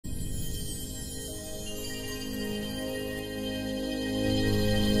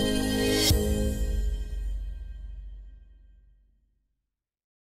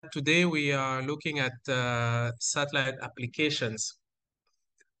today we are looking at satellite applications.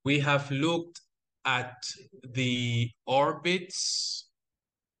 We have looked at the orbits.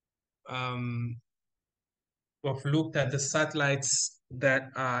 We've looked at the satellites that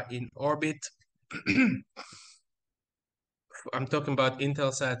are in orbit. I'm talking about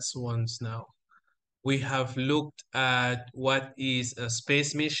Intelsat's ones now. We have looked at what is a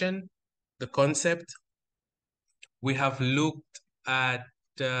space mission, the concept. We have looked at,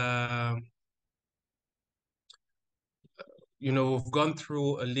 we've gone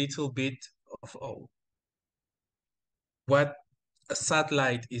through a little bit of what a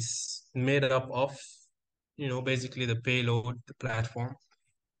satellite is made up of, basically the payload, the platform.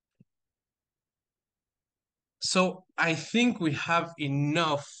 So I think we have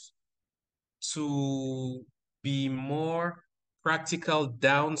enough to be more practical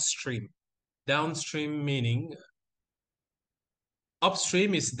downstream. Downstream meaning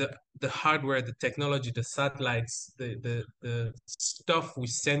upstream is the hardware, the technology, the satellites, the stuff we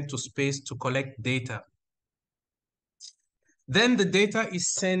send to space to collect data. Then the data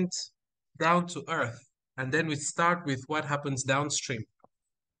is sent down to Earth. And then we start with what happens downstream.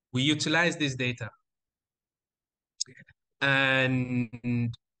 We utilize this data.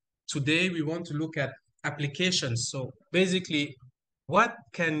 And today we want to look at applications. So basically, what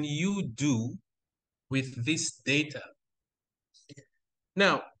can you do with this data?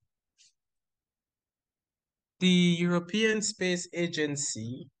 Now, the European Space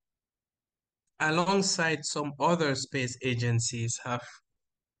Agency, alongside some other space agencies, have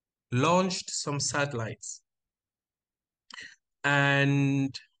launched some satellites.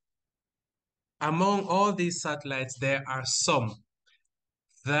 And among all these satellites, there are some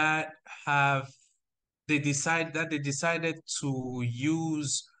that they decided to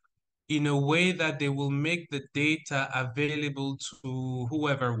use in a way that they will make the data available to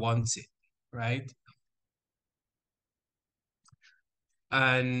whoever wants it, right?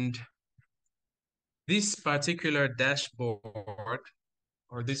 And this particular dashboard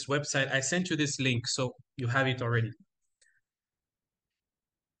or this website, I sent you this link, so you have it already,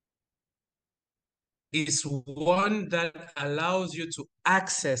 is one that allows you to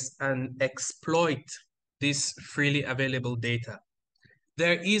access and exploit this freely available data.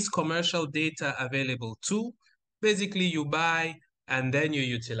 There is commercial data available too. Basically, you buy and then you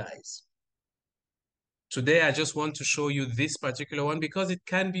utilize. Today, I just want to show you this particular one because it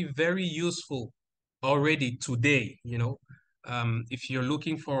can be very useful already today, if you're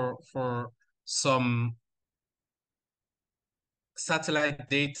looking for some satellite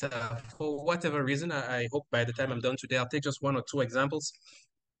data for whatever reason. I hope by the time I'm done today, I'll take just one or two examples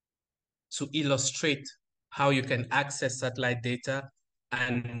to illustrate how you can access satellite data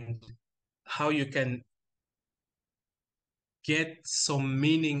and how you can get some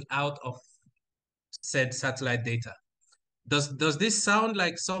meaning out of said satellite data. Does this sound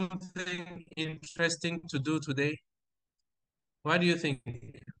like something interesting to do today? What do you think?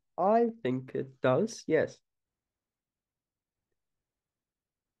 I think it does, yes.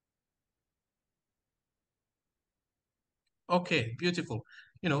 Okay, beautiful.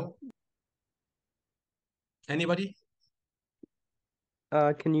 Anybody?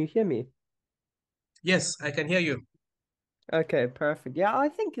 Can you hear me? Yes, I can hear you. Okay, perfect. Yeah, I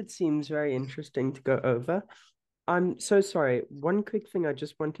think it seems very interesting to go over. I'm so sorry. One quick thing I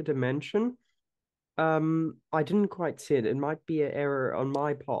just wanted to mention. I didn't quite see it. It might be an error on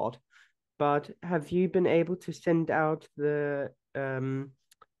my part, but have you been able to send out the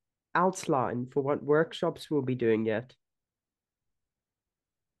outline for what workshops we'll be doing yet?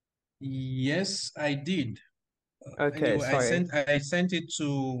 Yes, I did. Okay, Anyway, sorry. I sent it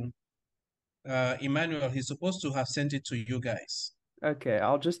to Emmanuel. He's supposed to have sent it to you guys. Okay,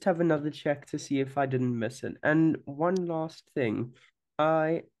 I'll just have another check to see if I didn't miss it. And one last thing,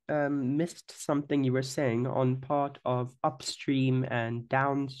 I missed something you were saying on part of upstream and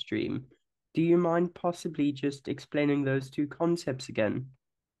downstream. Do you mind possibly just explaining those two concepts again?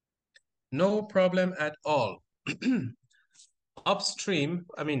 No problem at all. Upstream,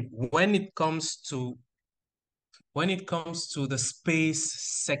 I mean, when it comes to the space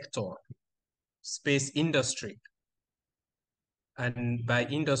sector, space industry, and by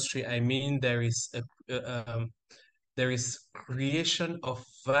industry I mean there is creation of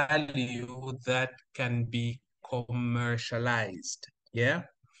value that can be commercialized, yeah,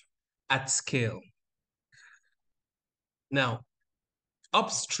 at scale. Now,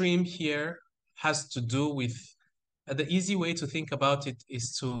 upstream here has to do with the easy way to think about it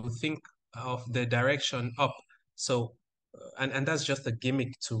is to think of the direction up. So, and that's just a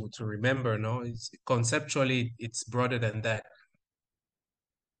gimmick to remember, no? Conceptually, it's broader than that.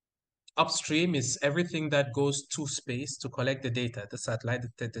 Upstream is everything that goes to space to collect the data, the satellite,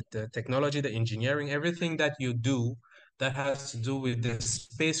 the technology, the engineering, everything that you do that has to do with the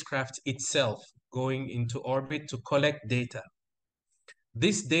spacecraft itself going into orbit to collect data.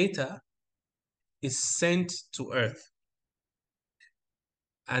 This data is sent to Earth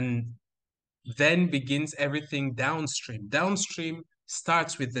and then begins everything downstream. Downstream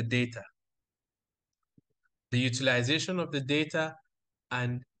starts with the data, the utilization of the data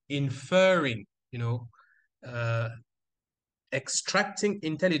and inferring, uh, extracting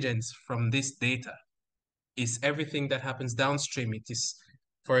intelligence from this data is everything that happens downstream. It is,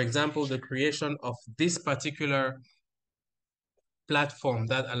 for example, the creation of this particular platform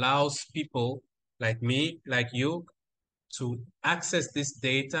that allows people like me, like you, to access this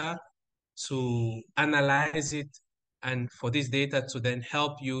data, to analyze it, and for this data to then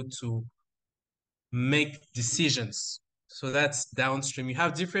help you to make decisions. So that's downstream. You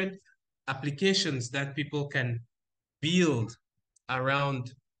have different applications that people can build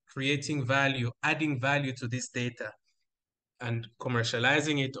around creating value, adding value to this data and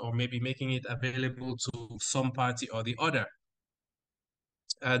commercializing it or maybe making it available to some party or the other.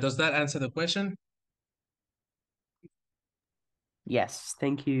 Does that answer the question? Yes,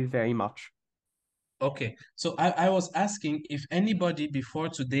 thank you very much. Okay, so I was asking if anybody before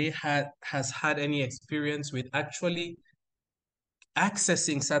today has had any experience with actually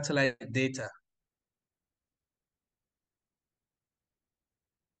accessing satellite data.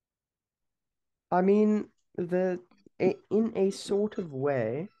 I mean, in a sort of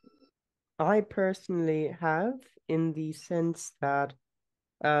way, I personally have, in the sense that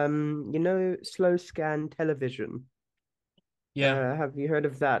slow scan television. Yeah, Have you heard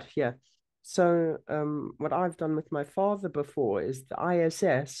of that? Yeah. So, what I've done with my father before is the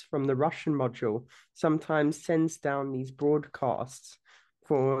ISS from the Russian module sometimes sends down these broadcasts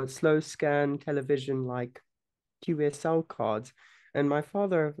for slow scan television like QSL cards. And my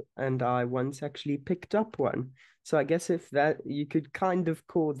father and I once actually picked up one. So I guess if that you could kind of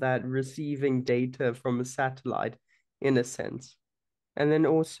call that receiving data from a satellite in a sense. And then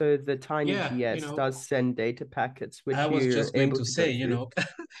also the yeah, TinyGS does send data packets I which was you're just going able to to go say, through.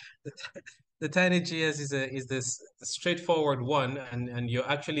 the, the TinyGS is this straightforward one, and you're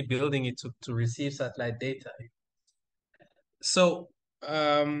actually building it to receive satellite data. So,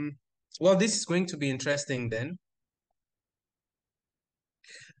 well, this is going to be interesting then.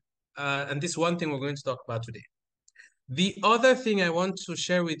 And this one thing we're going to talk about today. The other thing I want to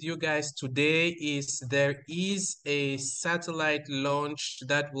share with you guys today is there is a satellite launch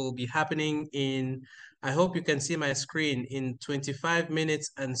that will be happening in, I hope you can see my screen, in 25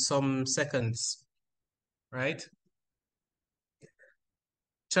 minutes and some seconds, right?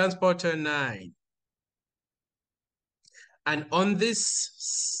 Transporter 9. And on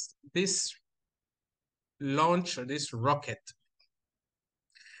this launch or this rocket,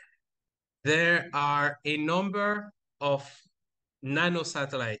 there are a number of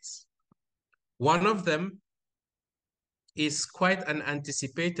nanosatellites. One of them is quite an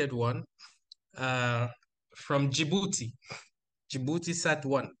anticipated one from Djibouti, Djibouti Sat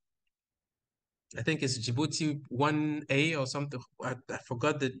 1. I think it's Djibouti 1A or something. I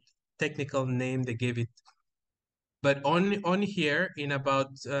forgot the technical name they gave it. But on here in about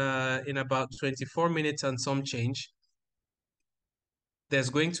 24 minutes and some change,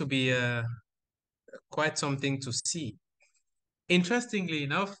 there's going to be quite something to see. Interestingly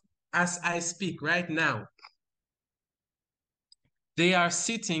enough, as I speak right now, they are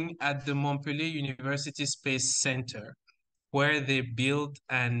sitting at the Montpellier University Space Center where they built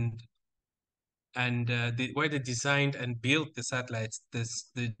where they designed and built the satellites.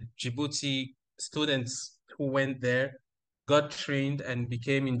 The Djibouti students who went there got trained and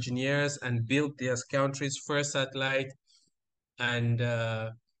became engineers and built their country's first satellite and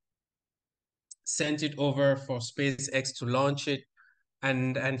sent it over for SpaceX to launch it.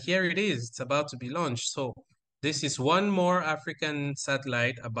 And here it is. It's about to be launched. So this is one more African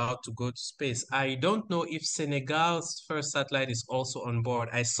satellite about to go to space. I don't know if Senegal's first satellite is also on board.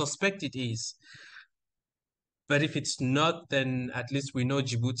 I suspect it is. But if it's not, then at least we know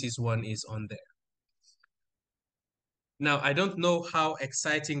Djibouti's one is on there. Now, I don't know how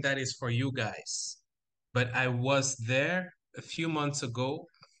exciting that is for you guys, but I was there a few months ago.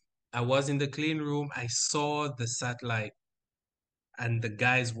 I was in the clean room. I saw the satellite and the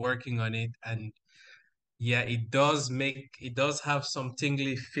guys working on it. And yeah, it does have some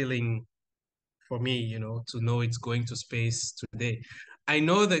tingly feeling for me, to know it's going to space today. I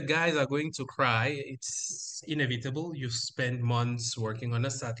know the guys are going to cry. It's inevitable. You spend months working on a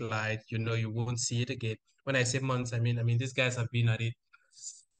satellite, you won't see it again. When I say months, I mean these guys have been at it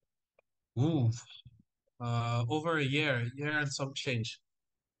Ooh, over a year and some change.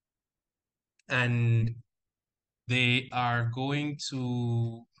 And they are going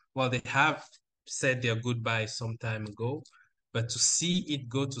to, well, they have said their goodbye some time ago, but to see it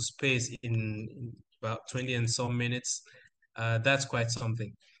go to space in about 20 and some minutes, that's quite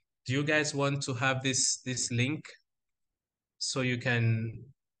something. Do you guys want to have this link so you can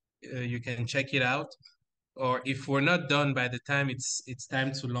check it out? Or if we're not done by the time it's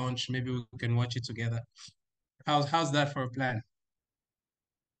time to launch, maybe we can watch it together. How's that for a plan?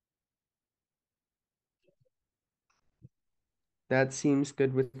 That seems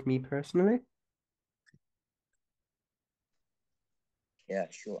good with me personally. Yeah,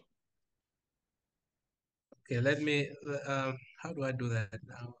 sure. Okay, let me. How do I do that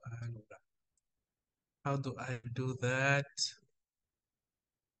now? How do I do that?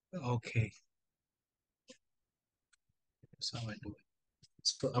 Okay, that's how I do it.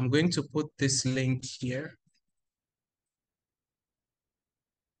 So I'm going to put this link here.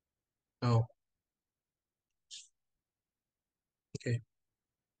 Oh, okay.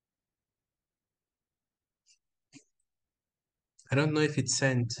 I don't know if it's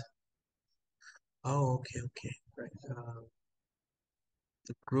sent. Oh, okay, okay. Right.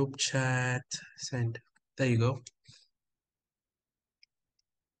 The group chat, send. There you go.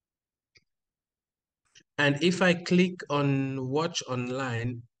 And if I click on watch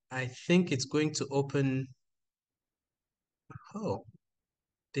online, I think it's going to open. Oh,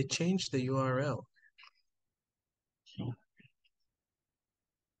 they changed the URL.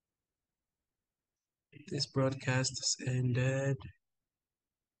 This broadcast has ended.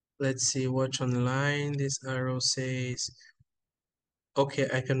 Let's see, watch online. This arrow says, okay,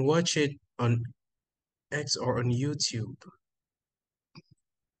 I can watch it on X or on YouTube.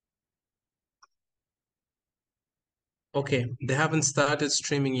 Okay, they haven't started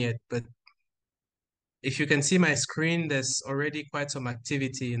streaming yet, but if you can see my screen, there's already quite some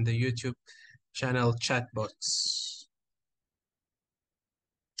activity in the YouTube channel chat box.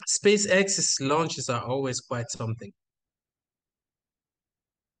 SpaceX's launches are always quite something.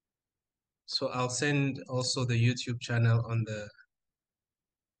 So I'll send also the YouTube channel on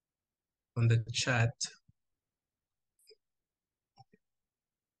the chat.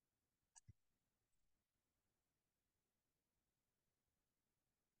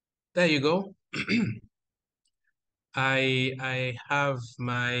 There you go. I have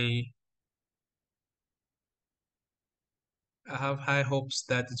I have high hopes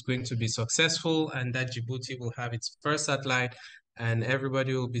that it's going to be successful and that Djibouti will have its first satellite and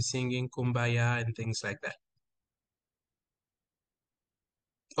everybody will be singing Kumbaya and things like that.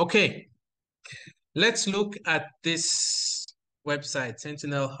 Okay, let's look at this website,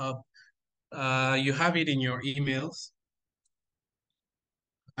 Sentinel Hub. You have it in your emails.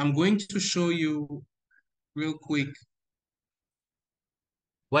 I'm going to show you real quick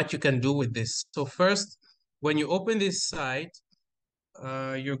what you can do with this. So first, when you open this site,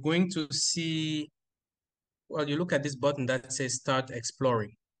 you're going to see, well, you look at this button that says Start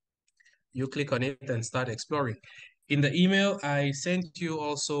Exploring. You click on it and start exploring. In the email, I sent you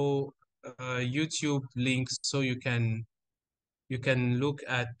also YouTube links so you can look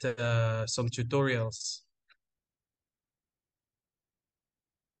at some tutorials.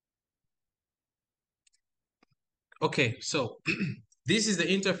 Okay, so this is the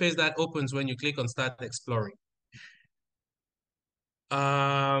interface that opens when you click on Start Exploring.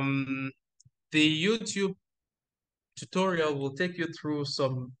 The YouTube tutorial will take you through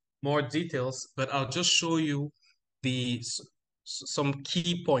some more details, but I'll just show you some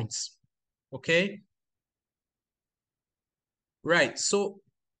key points. Okay. Right. So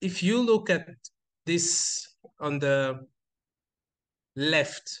if you look at this on the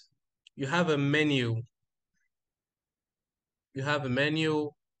left, you have a menu. You have a menu.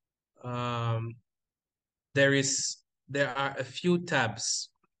 Um, there are a few tabs.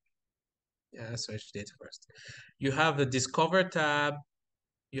 Yeah, search data first. You have the Discover tab.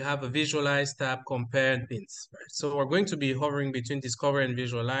 You have a Visualize tab, Compare and Pins. Right? So we're going to be hovering between Discover and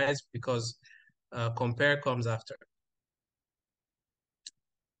Visualize because Compare comes after.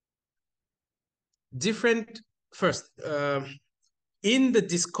 First, in the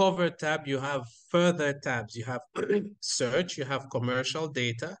Discover tab, you have further tabs. You have Search, you have Commercial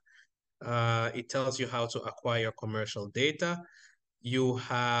Data. It tells you how to acquire commercial data. You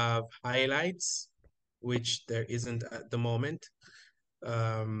have Highlights, which there isn't at the moment.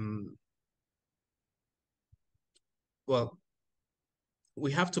 Well,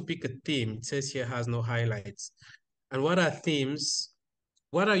 we have to pick a theme. It says here has no highlights. And what are themes?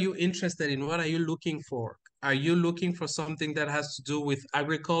 What are you interested in? What are you looking for? Are you looking for something that has to do with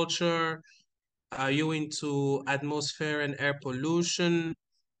agriculture? Are you into atmosphere and air pollution?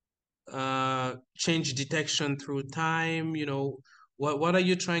 Change detection through time? You know, what are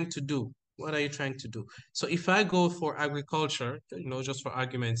you trying to do? What are you trying to do? So if I go for agriculture, you know, just for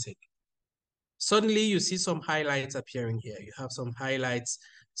argument's sake, suddenly you see some highlights appearing here. You have some highlights,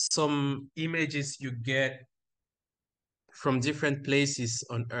 some images you get from different places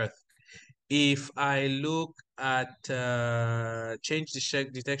on Earth. If I look at change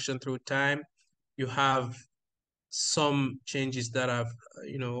detection through time, you have some changes that have,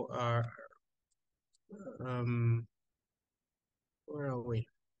 you know, are, um, where are we?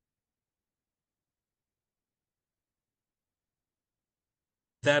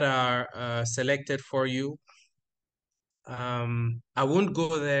 That are selected for you. I won't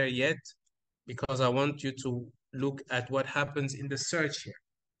go there yet because I want you to look at what happens in the search here.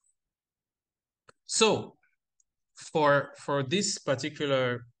 So for this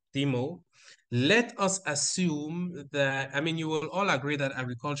particular demo, let us assume that, I mean, you will all agree that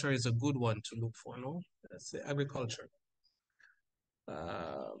agriculture is a good one to look for, no? That's agriculture.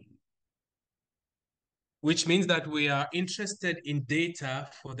 Which means that we are interested in data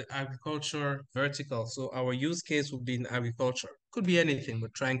for the agriculture vertical. So our use case would be in agriculture. Could be anything. We're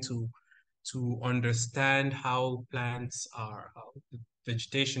trying to understand how plants are, how the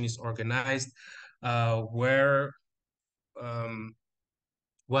vegetation is organized, where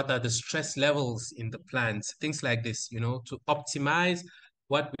what are the stress levels in the plants, things like this, you know, to optimize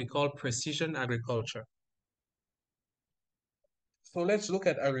what we call precision agriculture. So let's look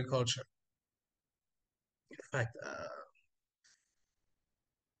at agriculture. In fact,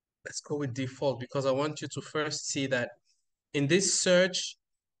 let's go with default because I want you to first see that in this search,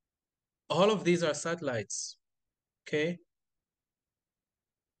 all of these are satellites, okay?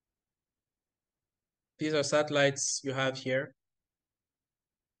 These are satellites you have here,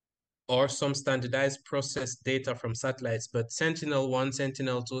 or some standardized process data from satellites, but Sentinel-1,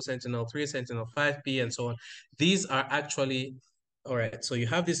 Sentinel-2, Sentinel-3, Sentinel-5P, and so on. These are actually, all right, so you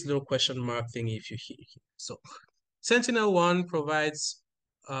have this little question mark thing if you hear. So Sentinel-1 provides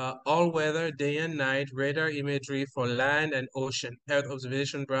all-weather, day and night, radar imagery for land and ocean. Earth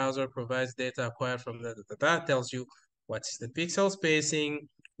observation browser provides data acquired from that tells you what is the pixel spacing,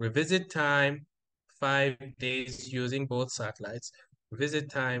 revisit time, 5 days using both satellites. Visit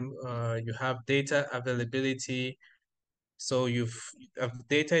time, you have data availability. So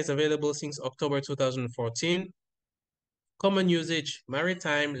data is available since October 2014. Common usage,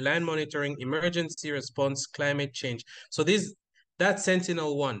 maritime, land monitoring, emergency response, climate change. So that's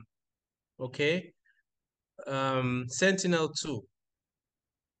Sentinel-1, okay? Sentinel-2,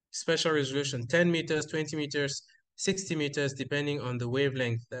 special resolution, 10 meters, 20 meters, 60 meters, depending on the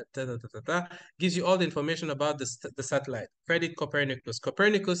wavelength, gives you all the information about the satellite. Credit Copernicus.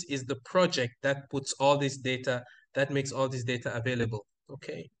 Copernicus is the project that puts all this data, that makes all this data available,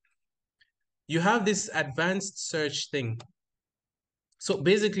 okay? You have this advanced search thing. So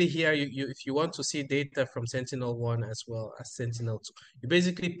basically here, if you want to see data from Sentinel-1 as well as Sentinel-2, you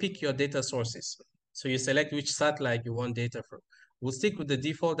basically pick your data sources. So you select which satellite you want data from. We'll stick with the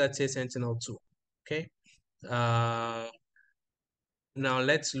default that says Sentinel-2, okay? Now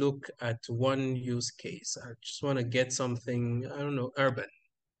let's look at one use case. I just want to get something, I don't know, urban.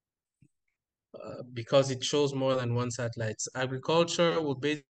 Because it shows more than one satellite. Agriculture will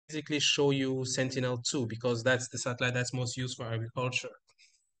basically show you Sentinel-2 because that's the satellite that's most used for agriculture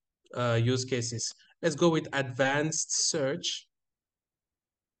use cases. Let's go with advanced search.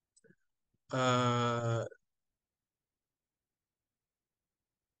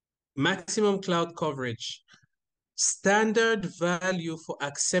 Maximum cloud coverage. Standard value for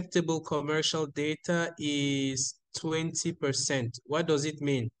acceptable commercial data is 20%. What does it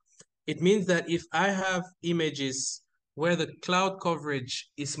mean? It means that if I have images where the cloud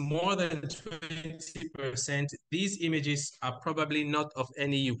coverage is more than 20%, these images are probably not of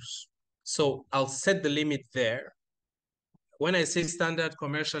any use. So I'll set the limit there. When I say standard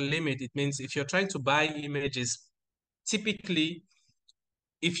commercial limit, it means if you're trying to buy images, typically,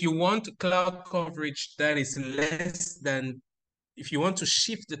 if you want cloud coverage that is less than, if you want to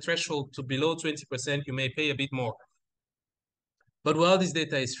shift the threshold to below 20%, you may pay a bit more. But while this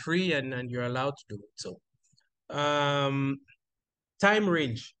data is free and you're allowed to do it. So time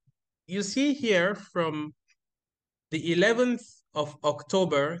range. You see here from the 11th of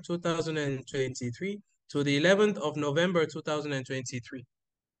October 2023 to the 11th of November 2023.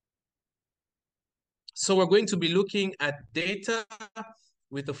 So we're going to be looking at data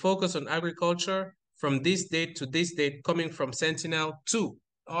with a focus on agriculture from this date to this date coming from Sentinel-2.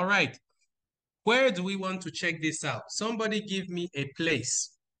 All right. Where do we want to check this out? Somebody give me a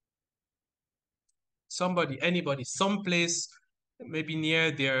place. Somebody, anybody, someplace, maybe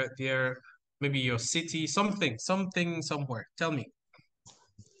near maybe your city, something, somewhere. Tell me.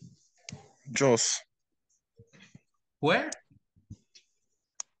 Jos. Where?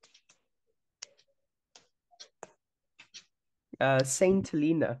 Saint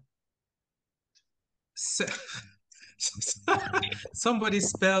Helena. Somebody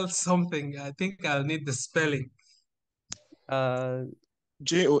spell something. I think I'll need the spelling.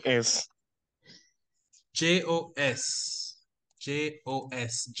 JOS. JOS.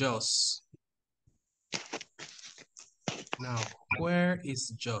 JOS. Jos. Now, where is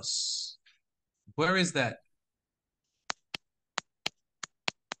Jos? Where is that?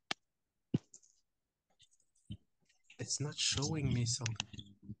 It's not showing me something.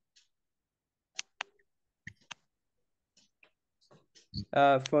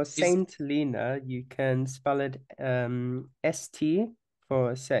 For Saint Helena, you can spell it ST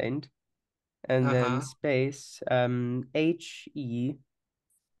for Saint, and then space HE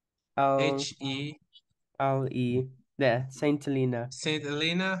LE. There, Saint Helena. Saint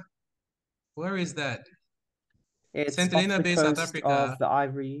Helena. Where is that? It's Saint off Helena the based South coast Africa. of the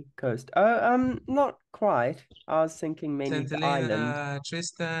Ivory Coast. Oh, not quite. I was thinking mainly Saint the Helena, island.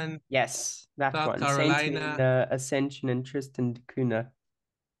 Tristan. Yes, that South one. Saint Carolina. Helena, Ascension, and Tristan da Cunha.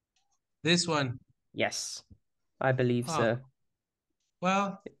 This one. Yes, I believe so.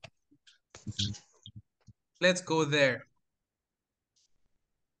 Well, let's go there.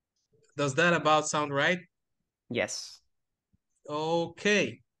 Does that about sound right? Yes.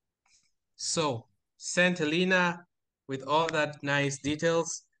 Okay. So, Saint Helena, with all that nice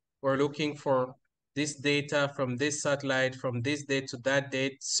details, we're looking for this data from this satellite, from this date to that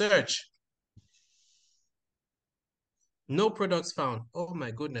date. Search. No products found. Oh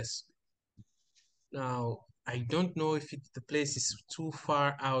my goodness. Now, I don't know if the place is too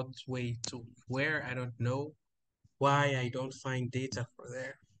far out way to where, I don't know why I don't find data for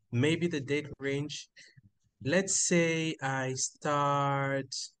there. Maybe the date range. Let's say I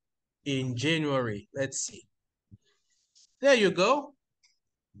start in January. Let's see. There you go.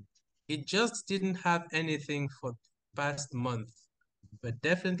 It just didn't have anything for past month, but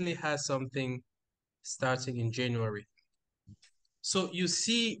definitely has something starting in January. So you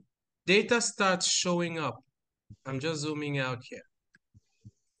see data starts showing up. I'm just zooming out here.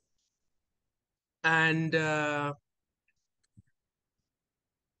 And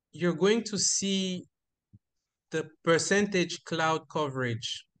you're going to see the percentage cloud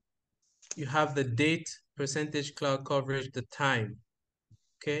coverage. You have the date, percentage cloud coverage, the time,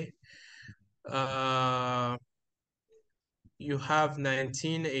 okay? You have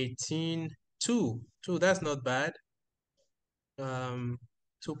 19, 18, 2, that's not bad.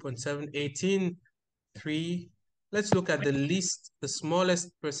 2.7, 18, 3. Let's look at the least, the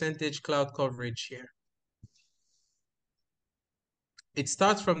smallest percentage cloud coverage here. It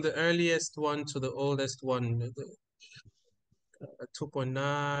starts from the earliest one to the oldest one,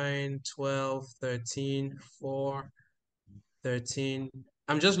 2.9, 12, 13, 4, 13.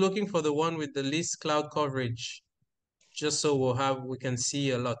 I'm just looking for the one with the least cloud coverage, just so we can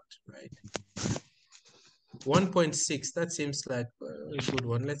see a lot, right? 1.6, that seems like a good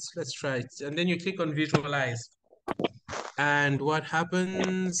one. Let's try it. And then you click on visualize. And what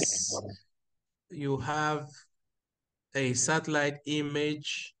happens? You have a satellite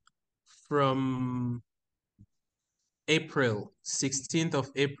image from April, 16th of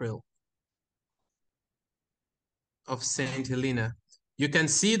April of St. Helena. You can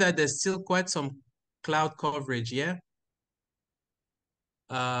see that there's still quite some cloud coverage, yeah?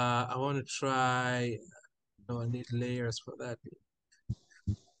 I want to try, no, I need layers for that.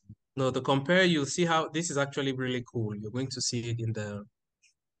 No, to compare, you'll see how this is actually really cool. You're going to see it in the...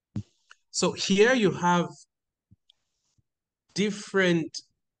 So here you have different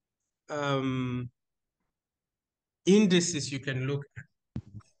indices you can look at.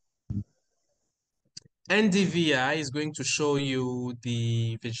 NDVI is going to show you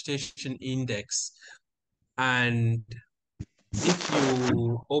the vegetation index. And if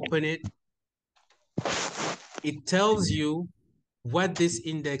you open it, it tells you what this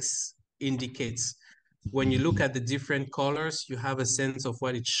index indicates. When you look at the different colors, you have a sense of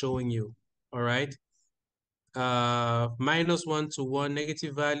what it's showing you, all right? -1 to 1,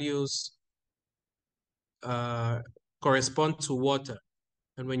 negative values correspond to water.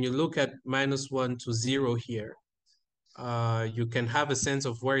 And when you look at -1 to 0 here, you can have a sense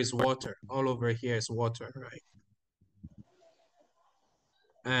of where is water. All over here is water, right?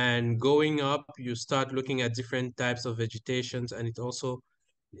 And going up, you start looking at different types of vegetations, and it also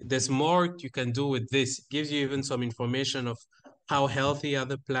there's more you can do with this. It gives you even some information of how healthy are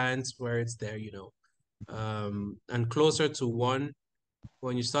the plants where it's there, you know. And closer to 1,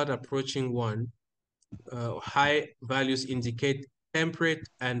 when you start approaching 1, high values indicate temperate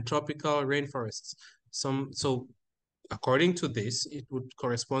and tropical rainforests. So according to this, it would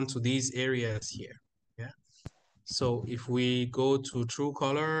correspond to these areas here. Yeah. So if we go to true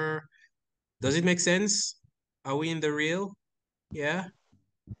color, does it make sense? Are we in the real? Yeah.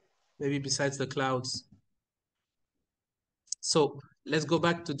 Maybe besides the clouds. So let's go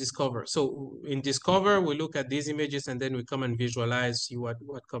back to Discover. So in Discover, we look at these images and then we come and visualize, see what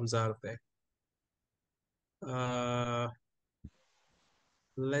comes out of there.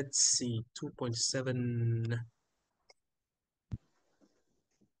 Let's see, 2.7.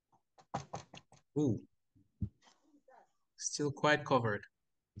 Ooh, still quite covered.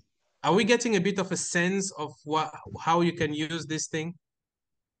 Are we getting a bit of a sense of how you can use this thing?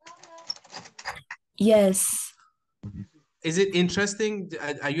 Yes, Is it interesting?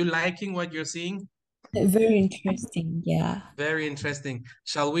 Are you liking what you're seeing? very interesting. Yeah. Very interesting.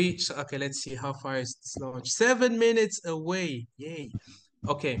 Shall we? Okay, let's see how far is this launch. 7 minutes away. Yay.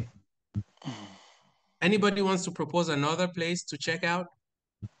 Okay. Anybody wants to propose another place to check out?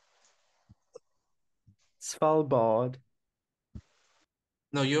 Svalbard.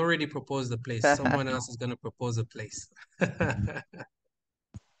 No, you already proposed the place. Someone else is going to propose a place.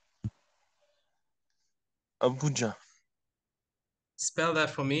 Abuja. Spell that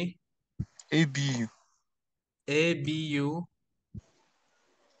for me. ABU. ABU.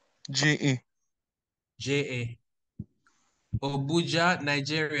 JA. JA. Abuja,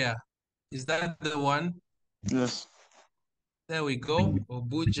 Nigeria. Is that the one? Yes. There we go.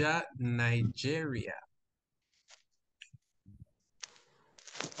 Abuja, Nigeria.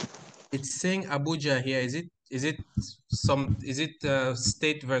 It's saying Abuja here. Is it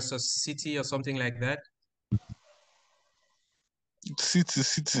state versus city or something like that?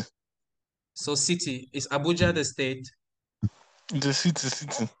 City. So city, is Abuja the state? The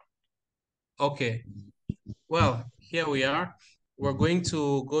city. Okay. Well, here we are. We're going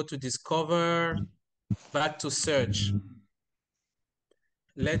to go to Discover, back to search.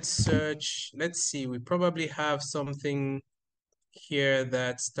 Let's search. Let's see. We probably have something here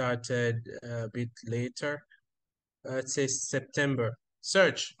that started a bit later. Let's say September.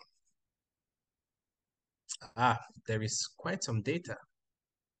 Search. Ah, there is quite some data.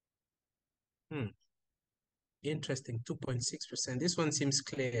 Interesting, 2.6%. This one seems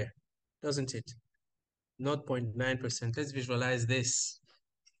clear, doesn't it? 0.9%. Let's visualize this.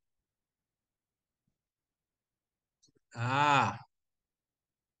 Ah.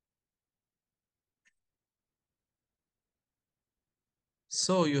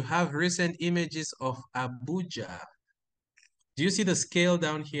 So you have recent images of Abuja. Do you see the scale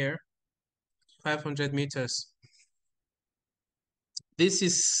down here? 500 meters. This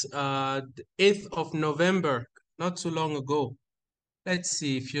is the 8th of November, not too long ago. Let's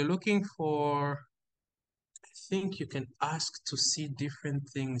see, if you're looking for, I think you can ask to see different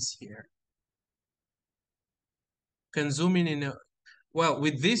things here. You can zoom in well,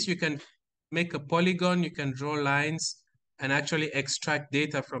 with this, you can make a polygon, you can draw lines and actually extract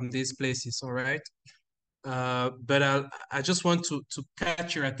data from these places, all right? But I just want to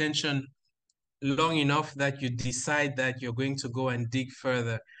catch your attention long enough that you decide that you're going to go and dig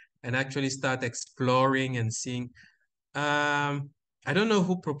further and actually start exploring and seeing. I don't know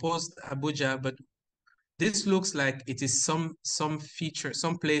who proposed Abuja, but this looks like it is some feature,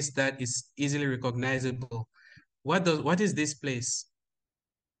 some place that is easily recognizable. What is this place?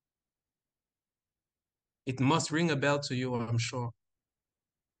 It must ring a bell to you, I'm sure.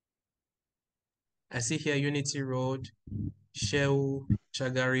 I see here Unity Road, Shehu,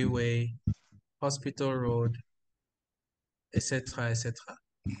 Chagari Way, Hospital Road, etc., etc.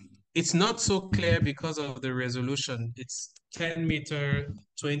 It's not so clear because of the resolution. It's 10 meter,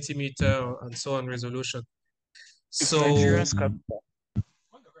 20 meter, and so on resolution. It's So, Nigeria's capital.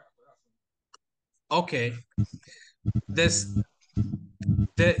 okay.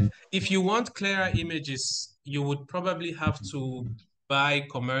 If you want clearer images, you would probably have to buy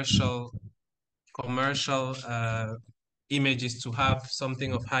commercial images to have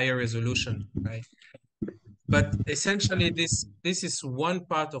something of higher resolution, right? But essentially, this is one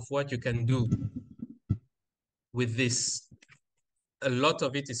part of what you can do with this. A lot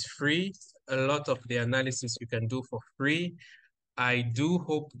of it is free. A lot of the analysis you can do for free. I do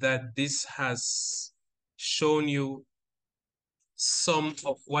hope that this has shown you some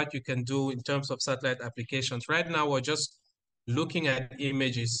of what you can do in terms of satellite applications. Right now, we're just looking at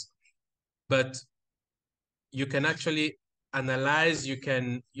images, but you can actually analyze, you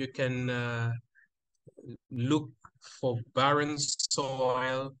can look for barren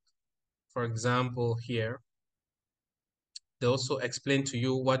soil, for example, here. They also explain to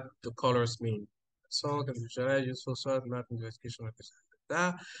you what the colors mean. So can visualize useful soil map investigation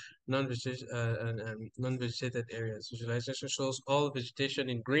non-vegetated areas. Visualization shows all vegetation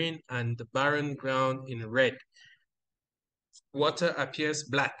in green and the barren ground in red. Water appears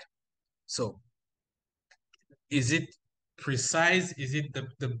black. So is it precise? Is it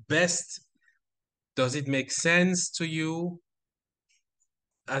the best? Does it make sense to you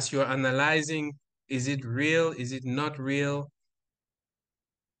as you're analyzing? Is it real? Is it not real?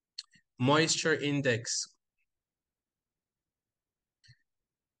 Moisture index.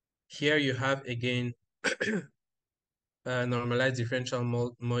 Here you have again normalized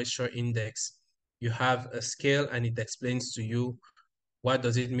differential moisture index. You have a scale and it explains to you what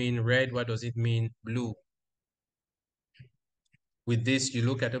does it mean red, what does it mean blue. With this, you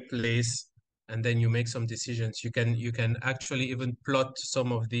look at a place and then you make some decisions. You can actually even plot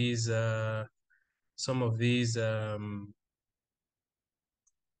some of these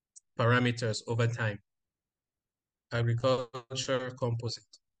parameters over time. Agriculture composite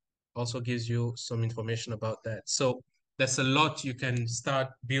also gives you some information about that. So there's a lot you can start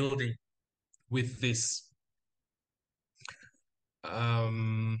building with this.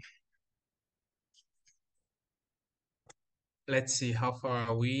 Let's see, how far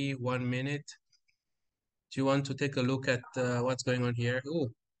are we? 1 minute. Do you want to take a look at what's going on here? Oh,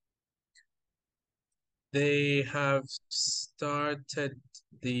 they have started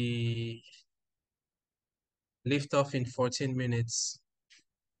the liftoff in 14 minutes.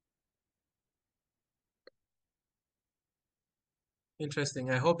 Interesting.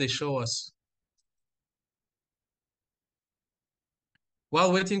 I hope they show us.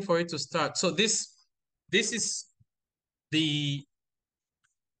 While waiting for it to start. So this is the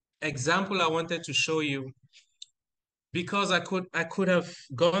example I wanted to show you, because I could have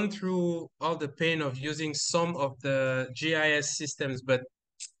gone through all the pain of using some of the GIS systems, but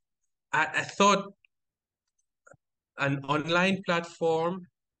I thought an online platform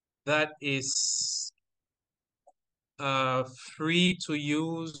that is free to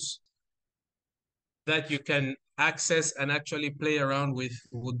use, that you can access and actually play around with,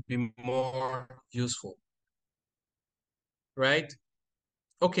 would be more useful, right?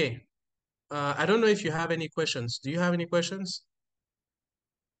 Okay. I don't know if you have any questions. Do you have any questions?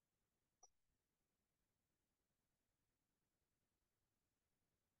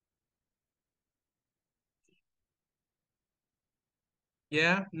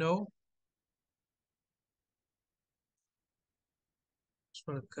 Yeah, no? Just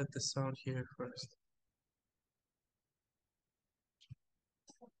want to cut the sound here first.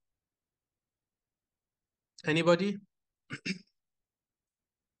 Anybody?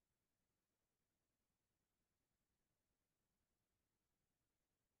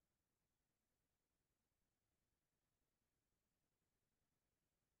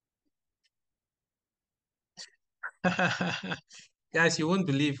 Guys, you won't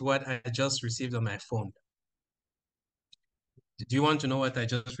believe what I just received on my phone. Do you want to know what I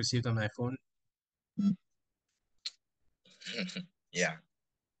just received on my phone? Yeah.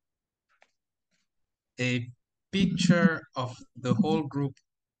 A picture of the whole group,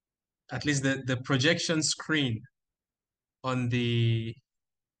 at least the projection screen on the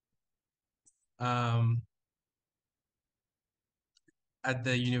at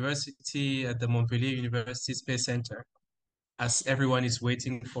the university, at the Montpellier University Space Center, as everyone is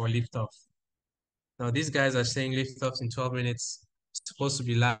waiting for liftoff. Now, these guys are saying liftoffs in 12 minutes. It's supposed to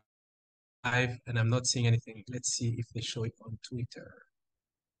be live, and I'm not seeing anything. Let's see if they show it on Twitter.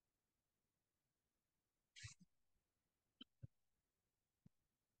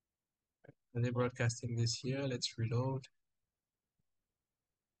 Are they broadcasting this here? Let's reload.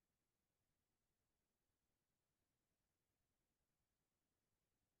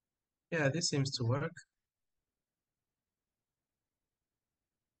 Yeah, this seems to work.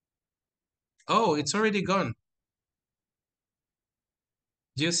 Oh, it's already gone.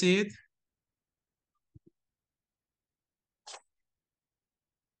 Do you see it?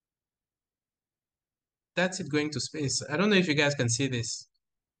 That's it going to space. I don't know if you guys can see this.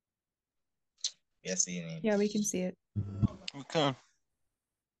 Yes, seeing it. Yeah, we can see it. We can.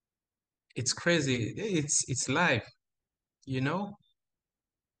 It's crazy. It's live, you know?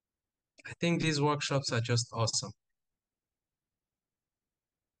 I think these workshops are just awesome.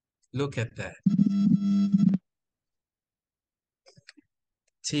 Look at that.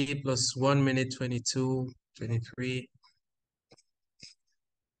 T plus 1 minute 22, 23.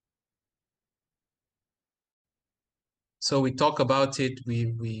 So we talk about it,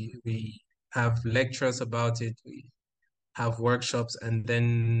 we have lectures about it, we have workshops, and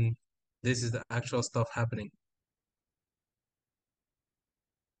then this is the actual stuff happening.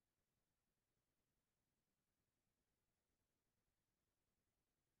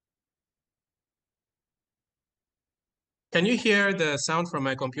 Can you hear the sound from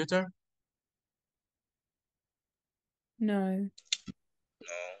my computer? No. No.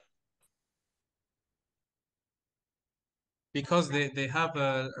 Because they have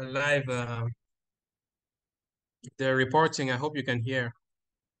a live, they're reporting. I hope you can hear.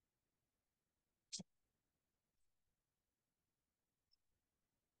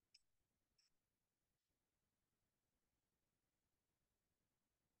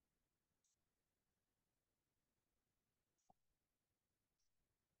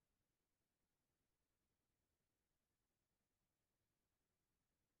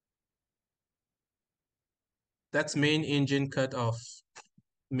 That's main engine cut off,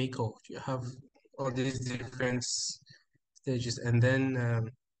 Miko. You have all these different stages, and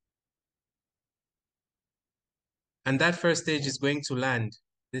then and that first stage is going to land.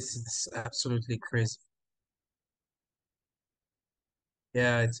 This is absolutely crazy.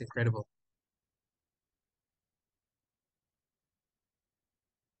 Yeah, it's incredible.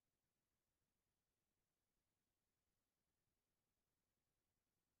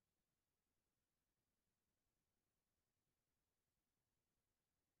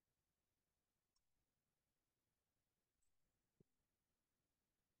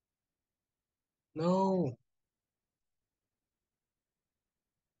 No,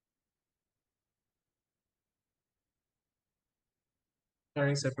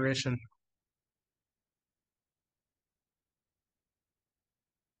 pairing separation.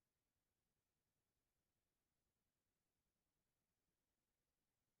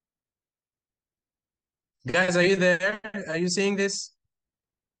 Guys, are you there? Are you seeing this?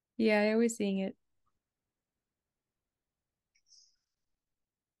 Yeah, I was seeing it.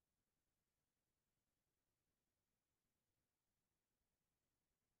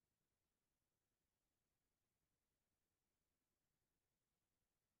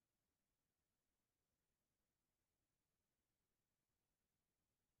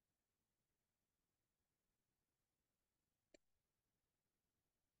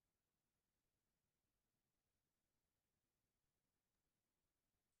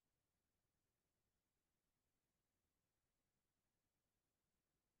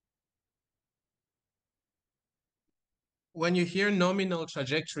 When you hear nominal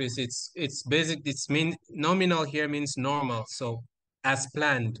trajectories, it's basic. It's mean nominal here means normal, so as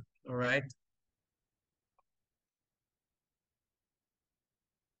planned. All right.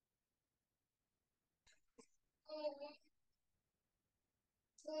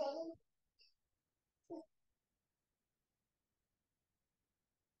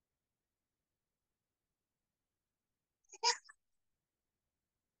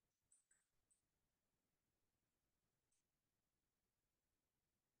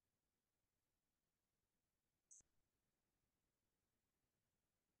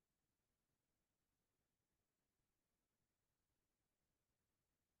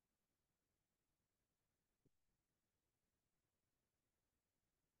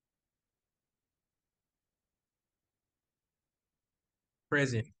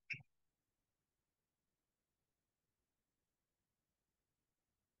 Crazy.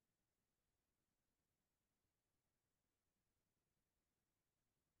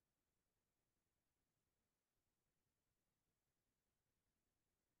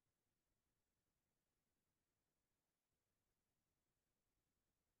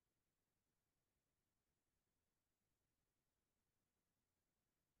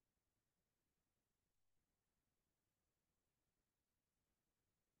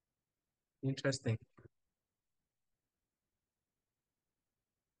 Interesting.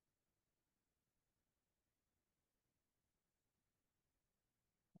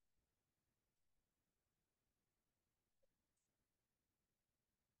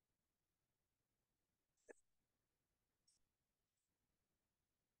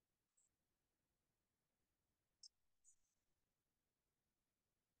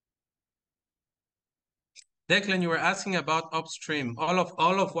 Declan, you were asking about upstream. All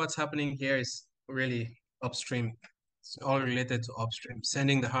of what's happening here is really upstream. It's all related to upstream,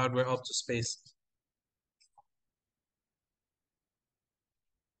 sending the hardware up to space.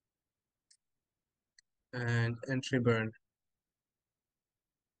 And entry burn.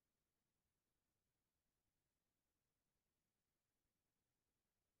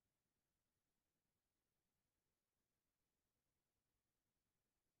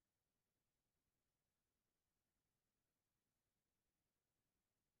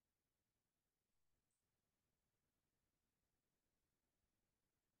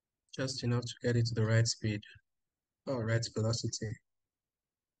 Just enough to get it to the right speed. Oh, right velocity.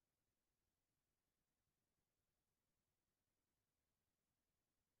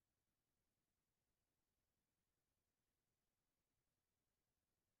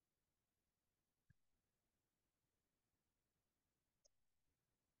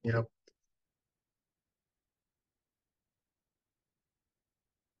 Yep.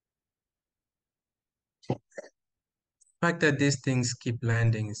 The fact that these things keep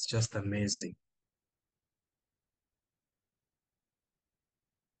landing is just amazing.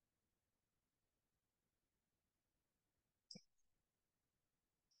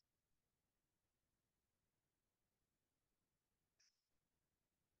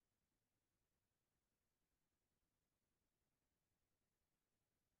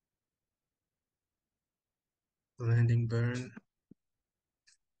 Landing burn.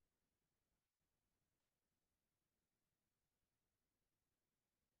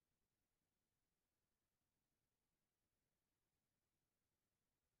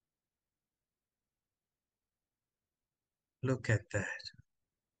 Look at that.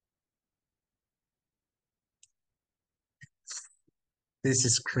 This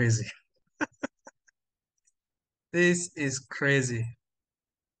is crazy. This is crazy.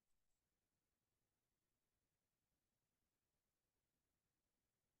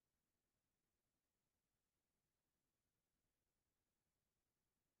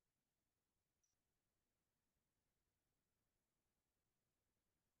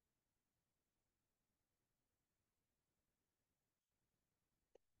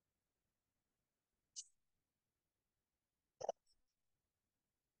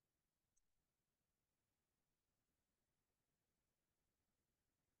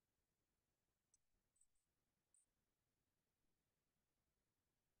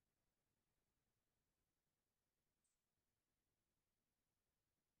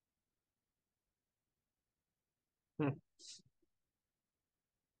 Hmm.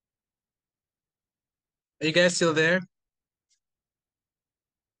 Are you guys still there?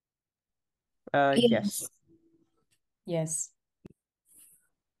 Yes. Yes.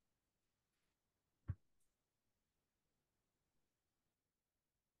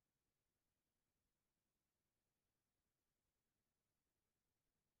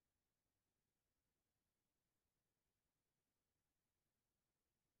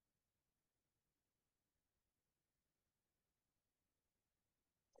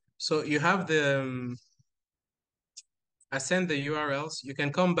 So you have I send the URLs. You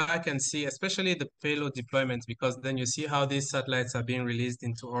can come back and see, especially the payload deployment, because then you see how these satellites are being released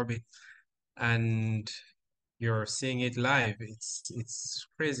into orbit and you're seeing it live. It's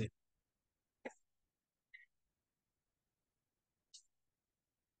crazy.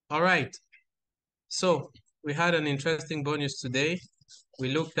 All right. So we had an interesting bonus today.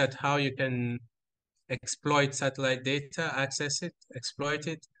 We looked at how you can exploit satellite data, access it, exploit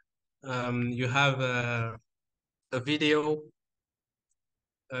it. You have a video,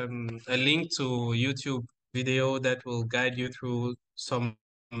 a link to YouTube video that will guide you through some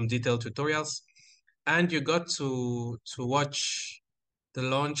detailed tutorials. And you got to watch the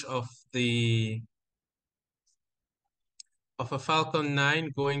launch of a Falcon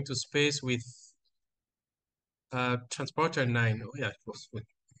 9 going to space with Transporter 9. Oh yeah, it was with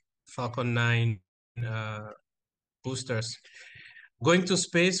Falcon 9 boosters. Going to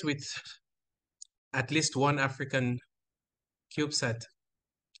space with at least one African CubeSat.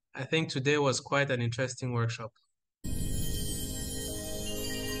 I think today was quite an interesting workshop.